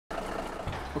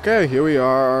Okay, here we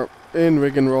are in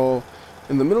Rig and Roll,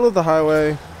 in the middle of the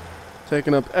highway,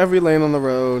 taking up every lane on the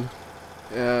road,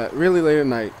 really late at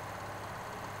night.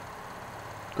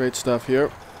 Great stuff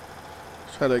here.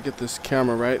 Try to get this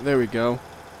camera right. There we go.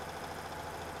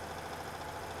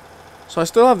 So I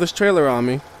still have this trailer on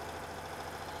me,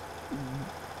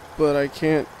 but I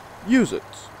can't use it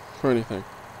for anything.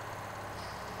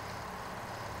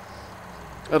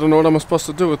 I don't know what I'm supposed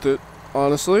to do with it,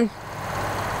 honestly.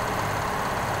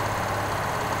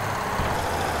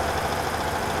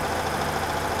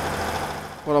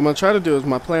 What I'm going to try to do is,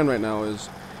 my plan right now is,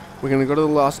 we're going to go to the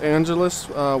Los Angeles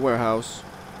warehouse.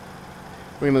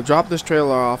 We're going to drop this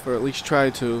trailer off, or at least try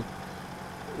to,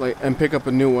 and pick up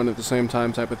a new one at the same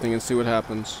time type of thing and see what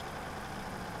happens.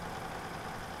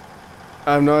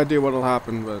 I have no idea what'll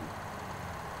happen, but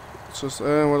it's just,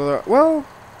 well,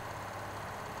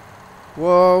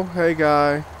 whoa, hey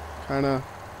guy, kinda,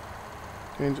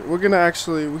 we're gonna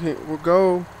actually, we'll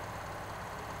go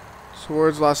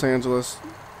towards Los Angeles.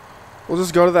 We'll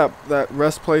just go to that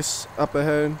rest place up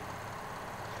ahead,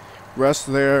 rest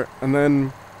there, and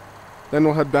then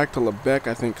we'll head back to Lebec,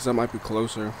 I think, because that might be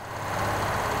closer.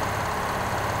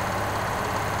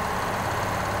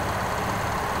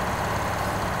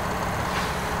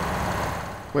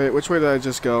 Wait, which way did I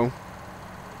just go?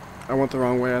 I went the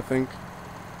wrong way, I think.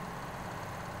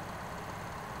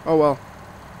 Oh well.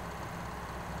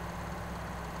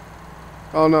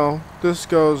 Oh no, this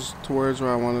goes towards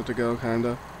where I wanted to go,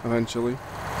 kinda, eventually.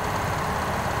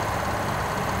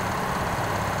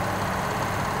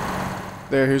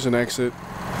 There, here's an exit.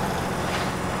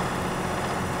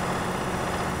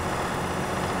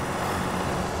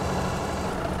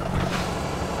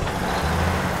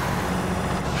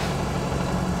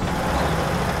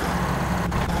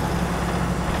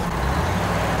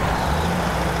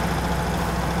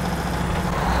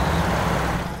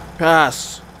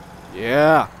 Pass.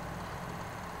 Yeah.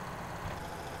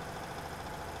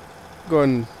 Go ahead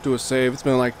and do a save. It's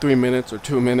been like 3 minutes or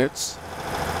 2 minutes.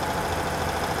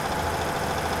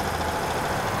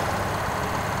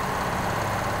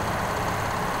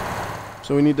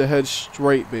 So we need to head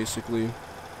straight, basically.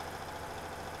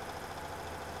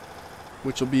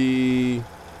 Which will be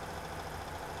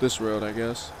this road, I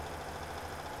guess.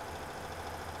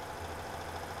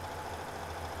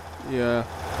 Yeah.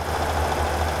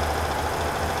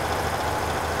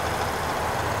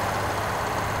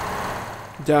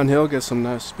 Downhill, get some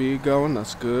nice speed going,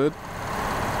 that's good.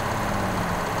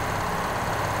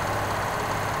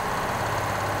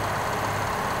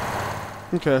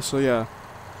 Okay, so yeah.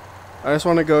 I just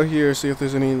want to go here, see if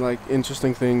there's any like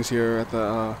interesting things here at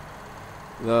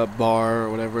the bar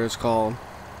or whatever it's called.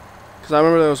 Because I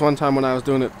remember there was one time when I was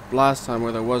doing it last time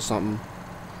where there was something.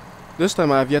 This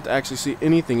time I have yet to actually see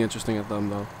anything interesting at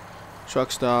them though.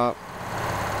 Truck stop.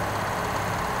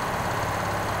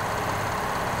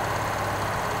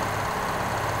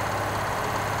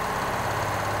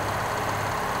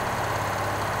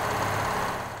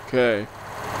 Okay.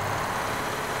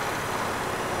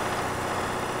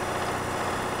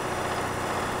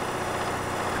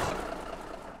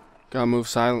 Gotta move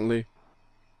silently.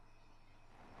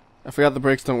 I forgot the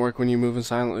brakes don't work when you're moving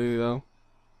silently though.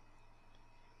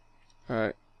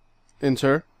 Alright.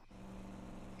 Enter.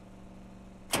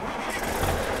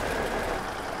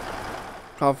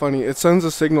 How funny. It sends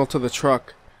a signal to the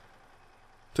truck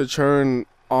to turn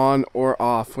on or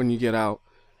off when you get out.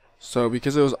 So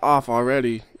because it was off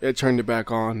already, it turned it back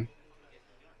on.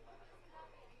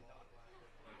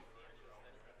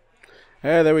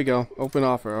 Hey, there we go. Open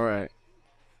offer. Alright.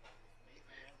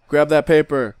 Grab that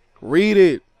paper. Read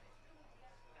it.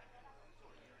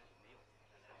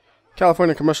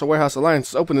 California Commercial Warehouse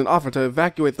Alliance has opened an offer to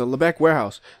evacuate the Lebec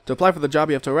warehouse. To apply for the job,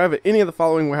 you have to arrive at any of the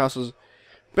following warehouses: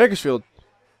 Bakersfield,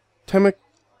 Temecula,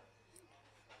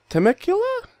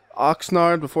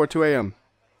 Oxnard before 2 a.m.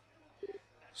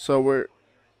 So we're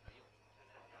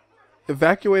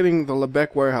evacuating the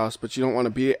Lebec warehouse, but you don't want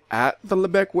to be at the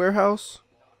Lebec warehouse?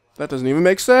 That doesn't even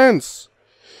make sense.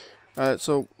 Alright,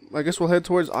 so I guess we'll head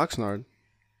towards Oxnard.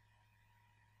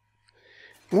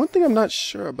 One thing I'm not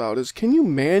sure about is, can you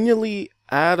manually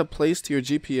add a place to your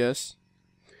GPS?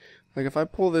 Like if I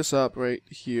pull this up right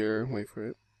here, wait for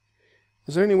it.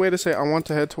 Is there any way to say I want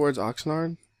to head towards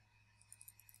Oxnard?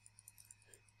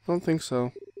 I don't think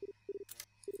so.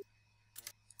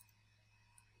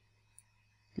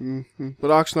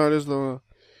 But Oxnard is the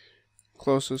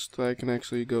closest that I can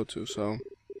actually go to, so.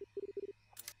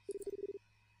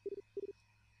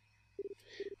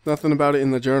 Nothing about it in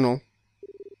the journal.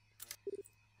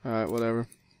 Alright, whatever.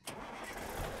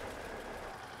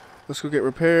 Let's go get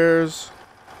repairs.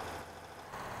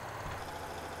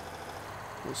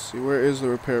 Let's see, where is the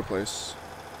repair place?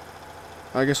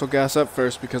 I guess we'll gas up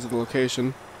first because of the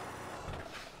location.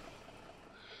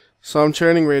 Some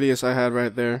churning radius I had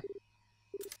right there.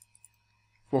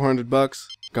 400 bucks,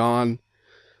 gone.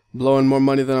 Blowing more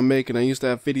money than I'm making. I used to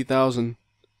have 50,000.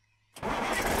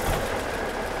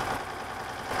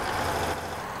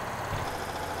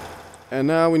 And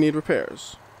now we need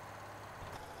repairs.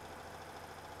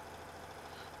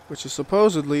 Which is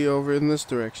supposedly over in this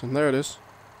direction. There it is.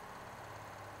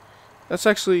 That's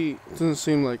actually, doesn't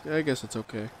seem like, I guess it's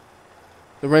okay.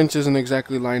 The wrench isn't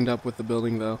exactly lined up with the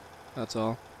building though. That's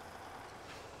all.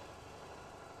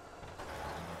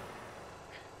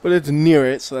 But it's near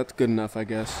it, so that's good enough, I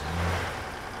guess.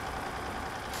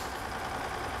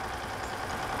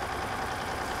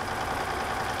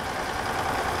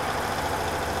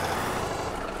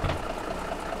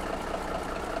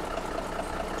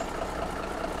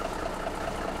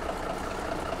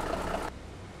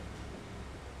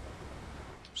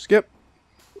 Skip.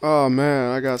 Oh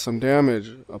man, I got some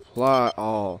damage. Apply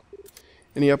all.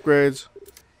 Any upgrades?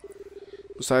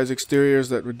 Besides exteriors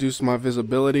that reduce my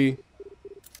visibility?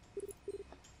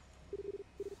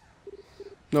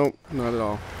 Nope, not at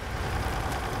all.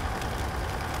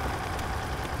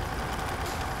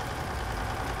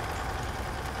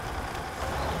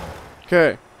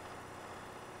 Okay.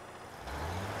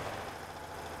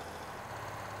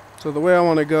 So the way I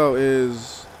want to go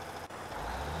is...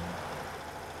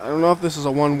 I don't know if this is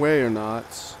a one-way or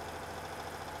not.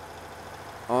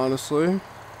 Honestly. What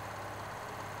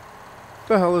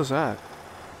the hell is that?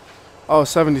 Oh,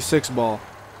 76 ball.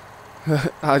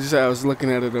 I was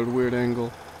looking at it at a weird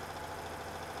angle.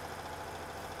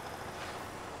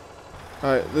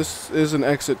 Alright, this is an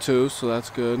exit too, so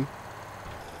that's good.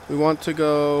 We want to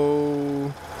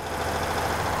go...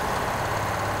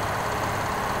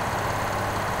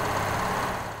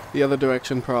 the other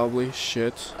direction probably.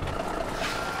 Shit.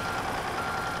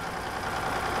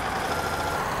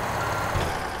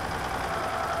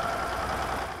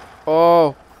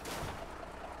 Oh!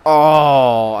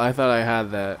 Oh! I thought I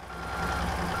had that.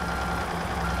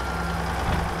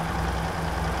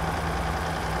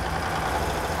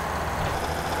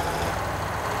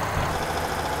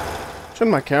 Turn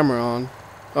my camera on.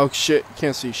 Oh shit,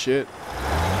 can't see shit.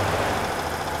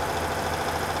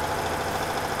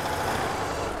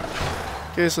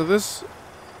 Okay, so this...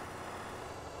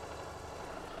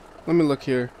 let me look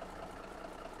here.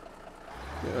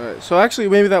 Alright, so actually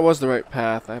maybe that was the right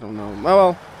path. I don't know. Oh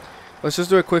well. Let's just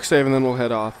do a quick save and then we'll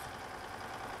head off.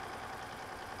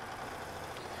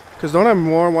 Because don't I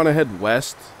more want to head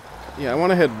west? Yeah, I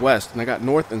want to head west, and I got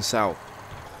north and south.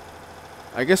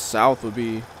 I guess south would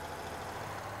be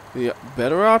the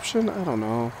better option? I don't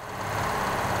know.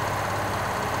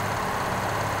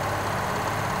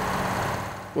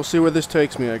 We'll see where this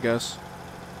takes me, I guess.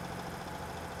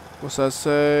 What's that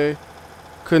say?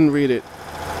 Couldn't read it.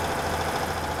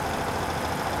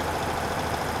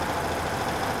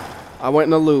 I went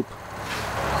in a loop.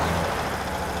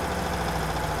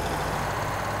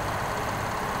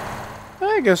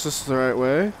 I guess this is the right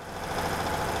way.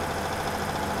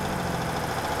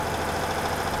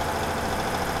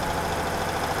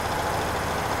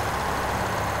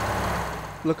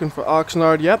 Looking for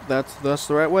Oxnard. Yep, that's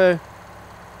the right way.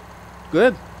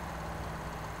 Good.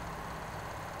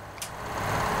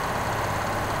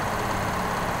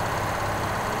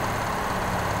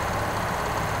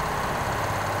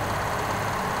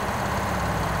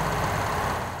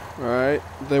 Alright,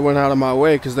 they went out of my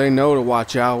way because they know to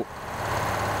watch out.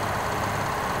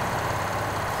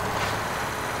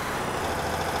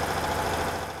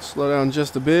 Slow down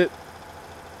just a bit.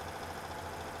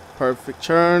 Perfect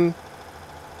turn.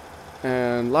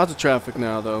 And lots of traffic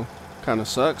now, though. Kind of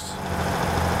sucks.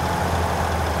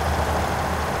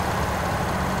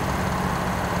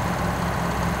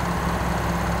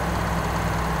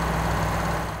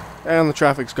 And the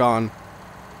traffic's gone.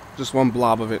 Just one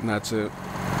blob of it, and that's it.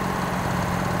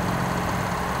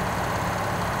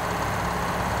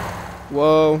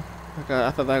 Whoa. I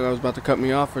thought that guy was about to cut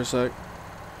me off for a sec.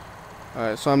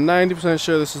 Alright, so I'm 90%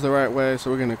 sure this is the right way,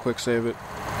 so we're going to quick save it.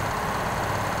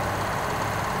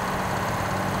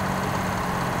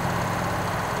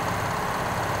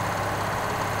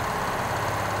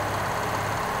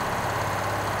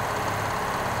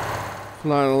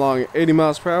 Flying along at 80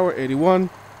 miles per hour, 81.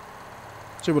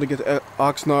 Should be able to get to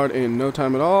Oxnard in no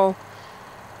time at all.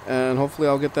 And hopefully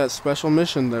I'll get that special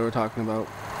mission they were talking about.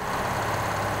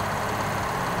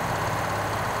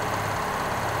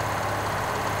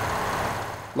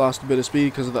 Lost a bit of speed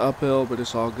because of the uphill, but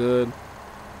it's all good.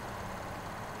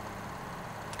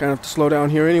 Gonna have to slow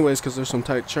down here anyways because there's some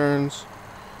tight turns.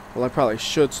 Well, I probably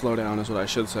should slow down is what I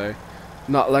should say.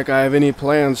 Not like I have any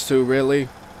plans to, really.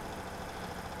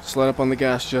 Just let up on the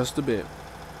gas just a bit.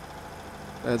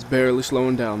 That's barely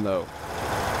slowing down, though.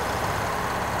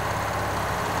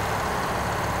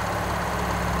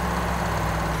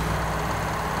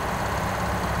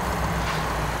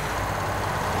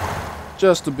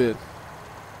 Just a bit.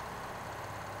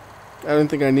 I didn't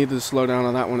think I needed to slow down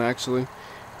on that one, actually.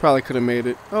 Probably could have made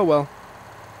it. Oh, well.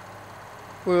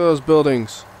 Look at those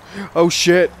buildings. Oh,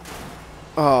 shit.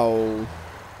 Oh.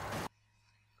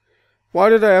 Why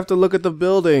did I have to look at the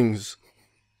buildings?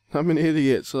 I'm an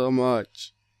idiot so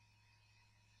much.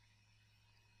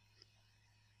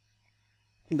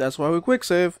 That's why we quick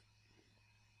save.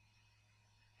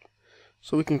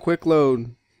 So we can quick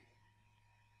load.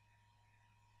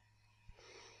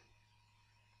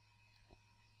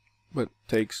 But it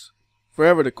takes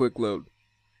forever to quick load.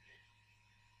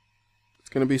 It's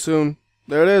gonna be soon.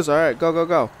 There it is. Alright, go, go,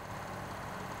 go.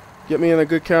 Get me in a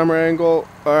good camera angle.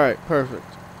 Alright, perfect.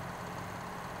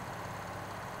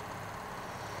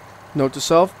 Note to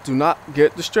self, do not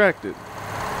get distracted.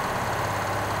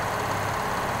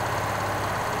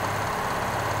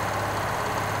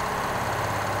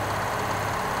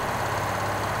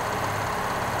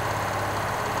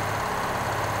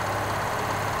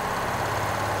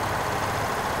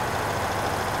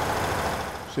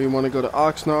 So you want to go to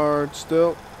Oxnard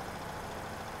still.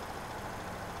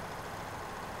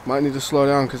 Might need to slow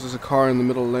down because there's a car in the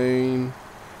middle lane.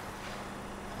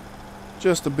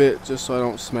 Just a bit, just so I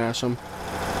don't smash them.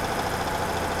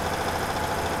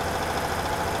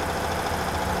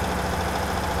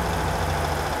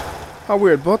 How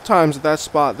weird, both times at that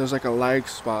spot there's like a lag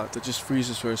spot that just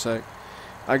freezes for a sec.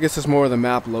 I guess it's more of the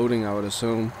map loading, I would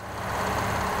assume.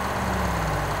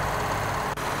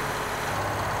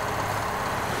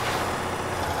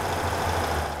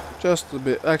 Just a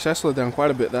bit. Actually, I slowed down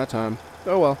quite a bit that time.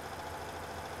 Oh well.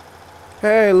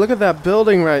 Hey, look at that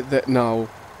building right there. No.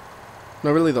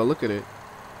 No, really though, look at it.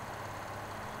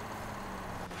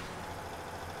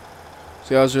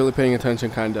 See, I was really paying attention,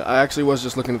 kinda. I actually was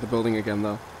just looking at the building again,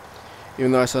 though.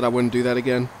 Even though I said I wouldn't do that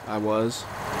again, I was.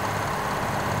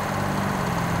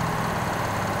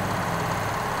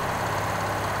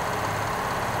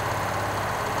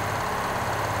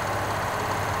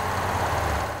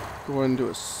 Go ahead and do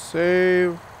a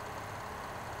save.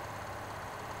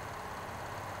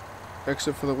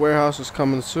 Exit for the warehouse is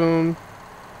coming soon.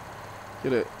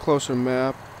 Get a closer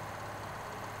map.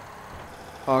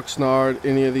 Oxnard,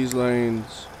 any of these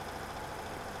lanes.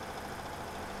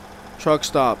 Truck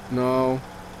stop, no.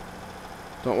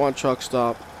 Don't want truck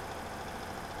stop.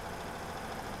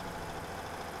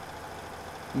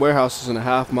 Warehouse is in a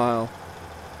half mile.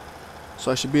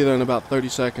 So I should be there in about 30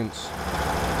 seconds.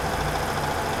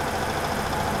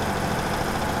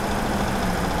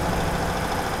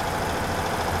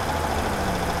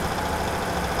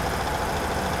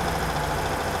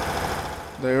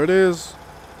 There it is.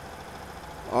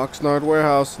 Oxnard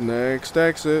Warehouse, next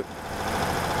exit.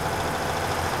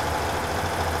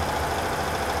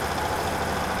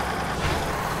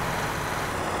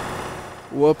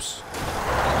 Whoops.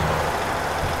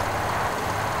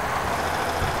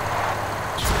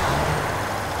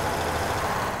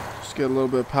 Just get a little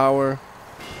bit of power.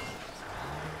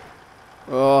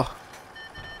 Oh.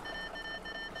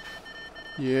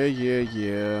 Yeah, yeah,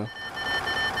 yeah.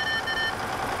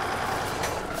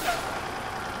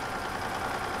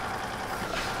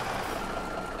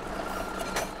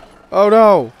 Oh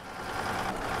no!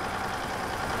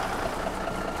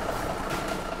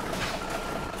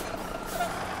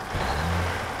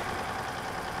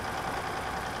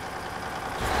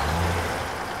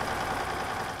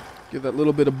 Give that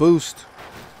little bit of boost.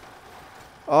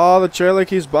 Oh, the trailer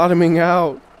keeps bottoming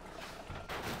out.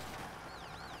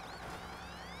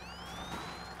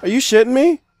 Are you shitting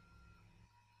me?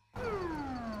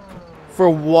 For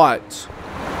what?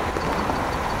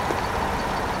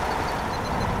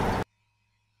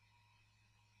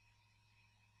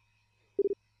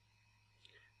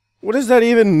 What does that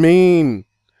even mean?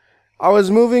 I was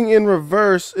moving in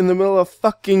reverse in the middle of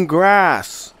fucking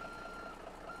grass.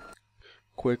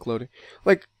 Quick loading.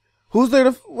 Like, who's there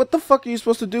to... What the fuck are you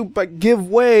supposed to do but give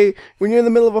way when you're in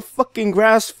the middle of a fucking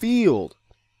grass field?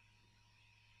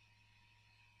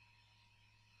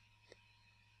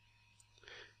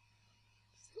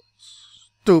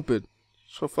 Stupid.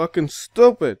 So fucking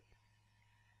stupid.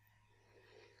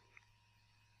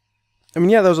 I mean,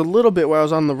 yeah, there was a little bit where I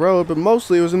was on the road, but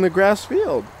mostly it was in the grass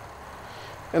field.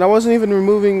 And I wasn't even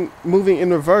moving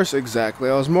in reverse exactly.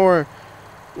 I was more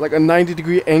like a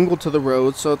 90-degree angle to the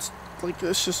road, so it's like,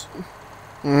 it's just...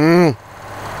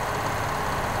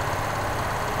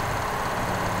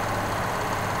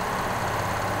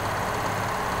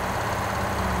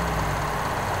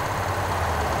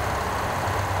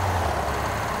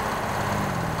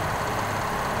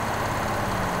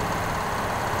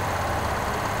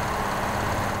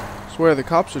 Swear the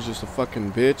cops are just a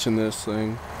fucking bitch in this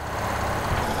thing.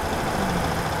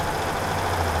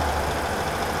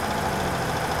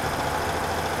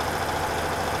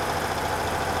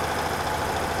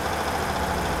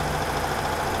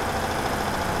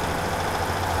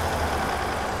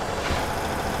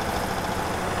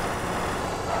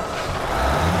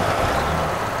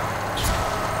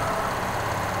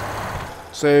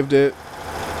 Saved it.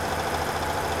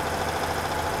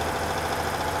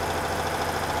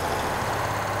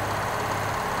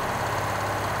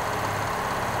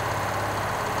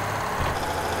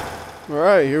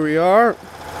 Alright, here we are.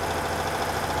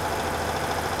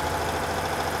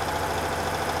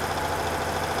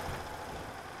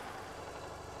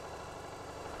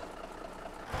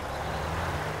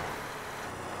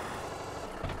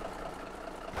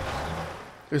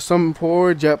 There's some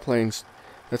poor jet planes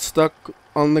that's stuck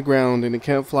on the ground and it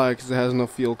can't fly because it has no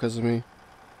fuel because of me.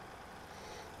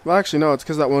 Well, actually, no, it's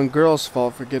because that one girl's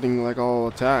fault for getting, like, all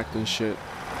attacked and shit.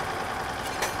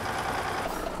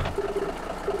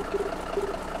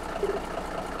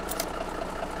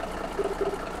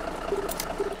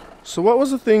 So what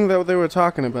was the thing that they were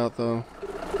talking about, though?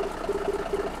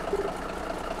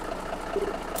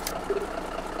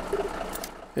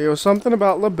 It was something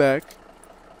about Lebec,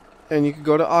 and you could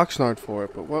go to Oxnard for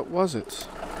it, but what was it?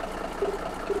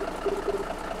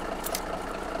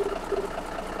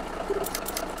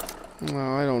 Oh,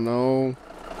 I don't know.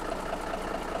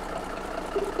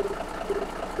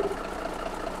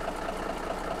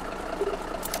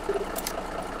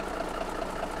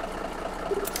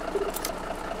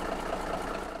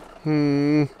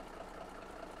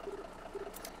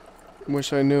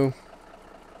 Wish I knew.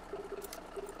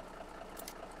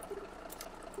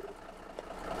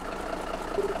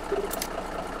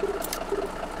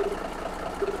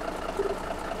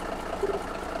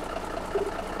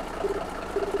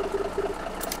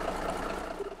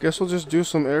 Guess we'll just do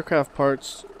some aircraft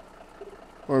parts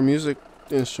or music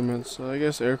instruments. I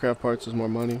guess aircraft parts is more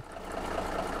money.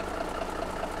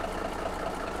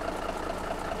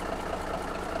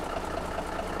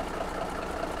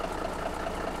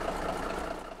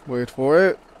 Wait for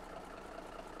it.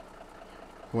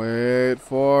 Wait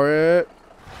for it.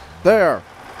 There!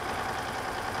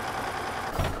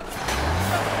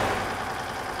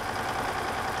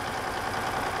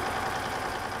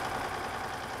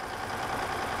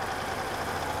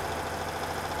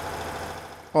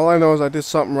 All I know is I did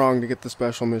something wrong to get the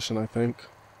special mission, I think.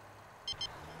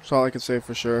 That's all I can say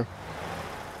for sure.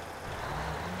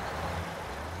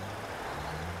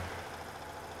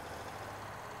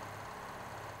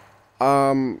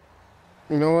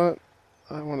 You know what?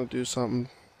 I want to do something.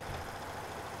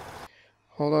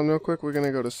 Hold on real quick. We're going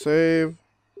to go to save.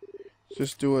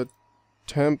 Just do a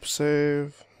temp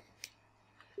save.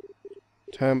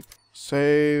 Temp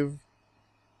save.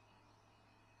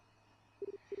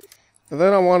 And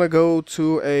then I want to go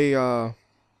to a,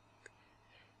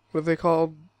 what are they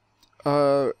called?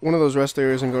 One of those rest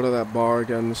areas and go to that bar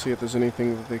again to see if there's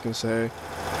anything that they can say.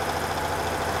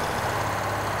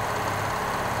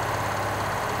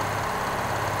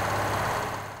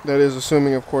 That is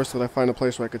assuming, of course, that I find a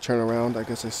place where I could turn around. I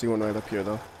guess I see one right up here,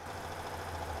 though.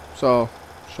 So,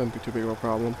 shouldn't be too big of a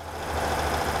problem.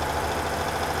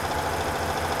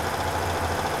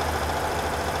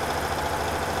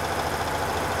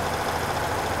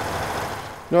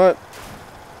 You know what?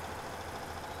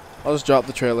 I'll just drop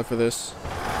the trailer for this.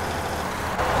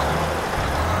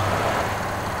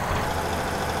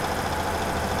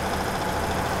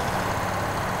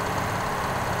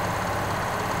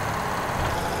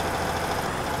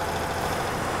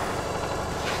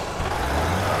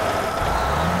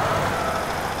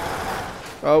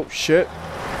 Oh, shit.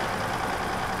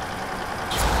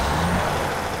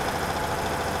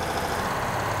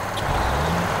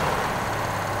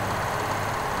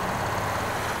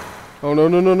 Oh, no,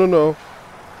 no, no, no, no.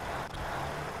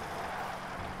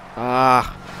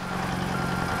 Ah.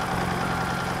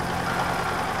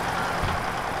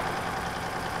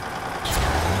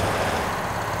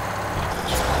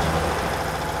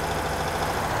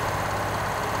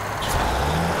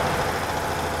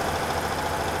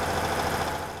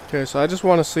 Okay, so I just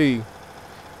want to see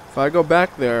if I go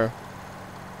back there,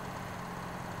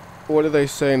 what do they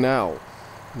say now?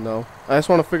 No, I just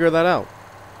want to figure that out.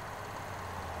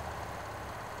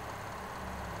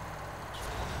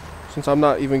 Since I'm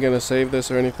not even going to save this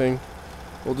or anything,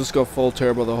 we'll just go full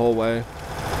turbo the whole way.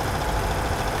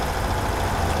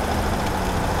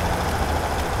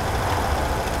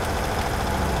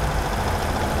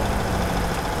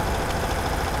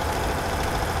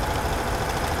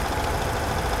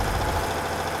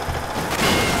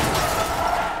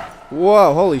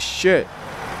 Whoa, holy shit.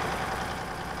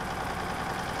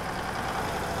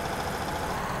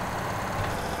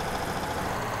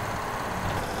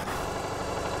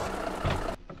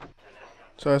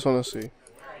 So I just want to see.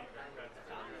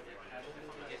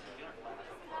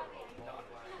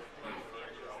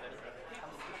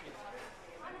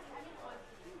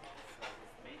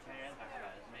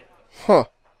 Huh.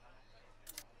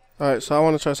 Alright, so I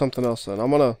want to try something else then.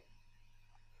 I'm gonna...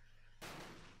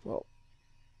 Well,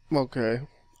 okay.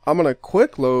 I'm gonna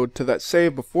quick load to that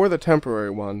save before the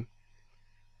temporary one.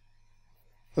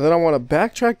 And then I want to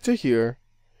backtrack to here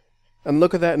and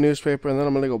look at that newspaper, and then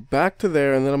I'm gonna go back to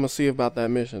there, and then I'm gonna see about that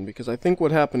mission, because I think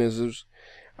what happened is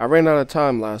I ran out of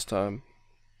time last time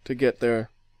to get there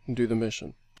and do the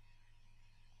mission.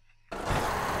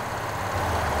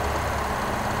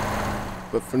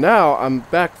 But for now, I'm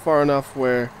back far enough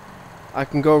where I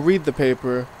can go read the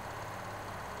paper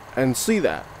and see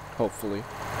that, hopefully.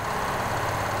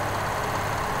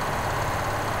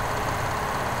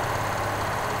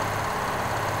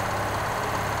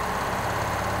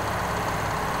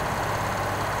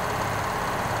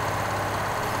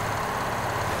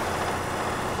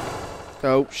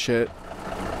 Oh, shit.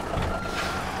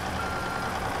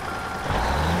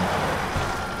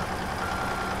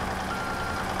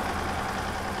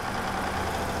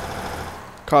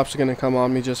 Cops are gonna come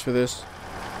on me just for this.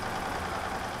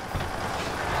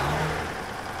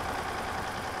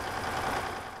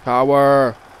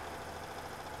 Power!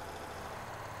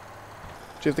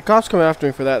 See, if the cops come after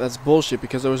me for that, that's bullshit,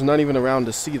 because there was none even around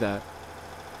to see that.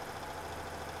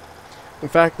 In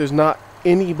fact, there's not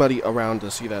anybody around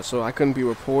to see that, so I couldn't be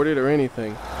reported or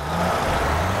anything.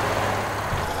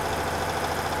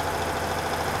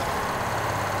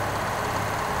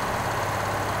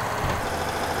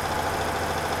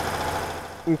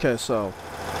 Okay, so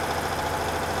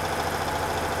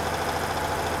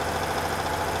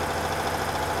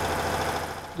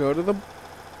go to the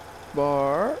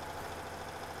bar.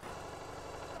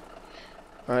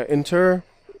 Alright, enter.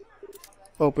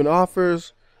 Open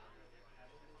offers.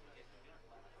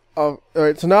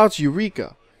 Alright, so now it's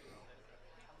Eureka.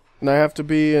 And I have to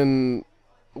be in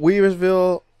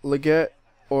Weaversville, Leggett,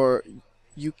 or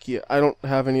Ukiah. I don't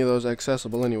have any of those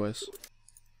accessible anyways.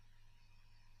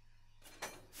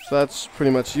 So that's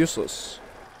pretty much useless.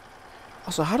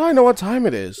 Also, how do I know what time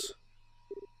it is?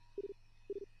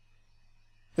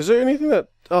 Is there anything that...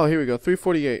 Oh, here we go.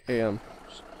 3:48 a.m.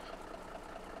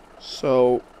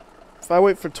 So, if I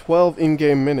wait for 12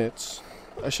 in-game minutes,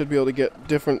 I should be able to get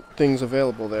different things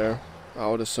available there, I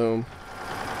would assume.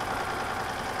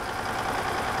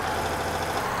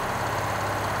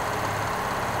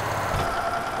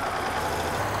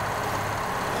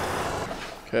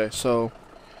 Okay, so...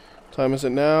 time is it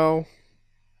now?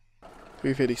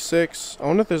 3:56. I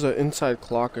wonder if there's an inside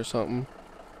clock or something.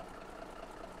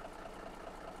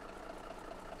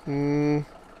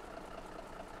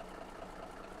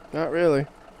 Not really.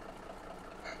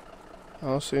 I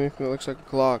don't see anything that looks like a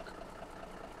clock.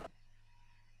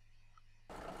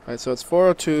 Alright, so it's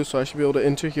 4:02, so I should be able to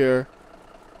enter here.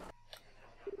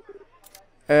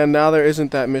 And now there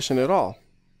isn't that mission at all.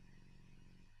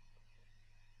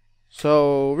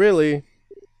 So, really...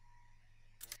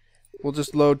 we'll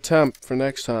just load temp for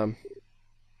next time.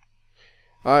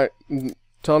 Alright,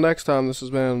 till next time, this has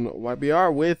been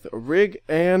WhyBeAre with Rig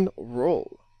and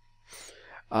Roll.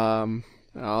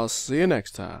 I'll see you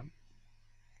next time.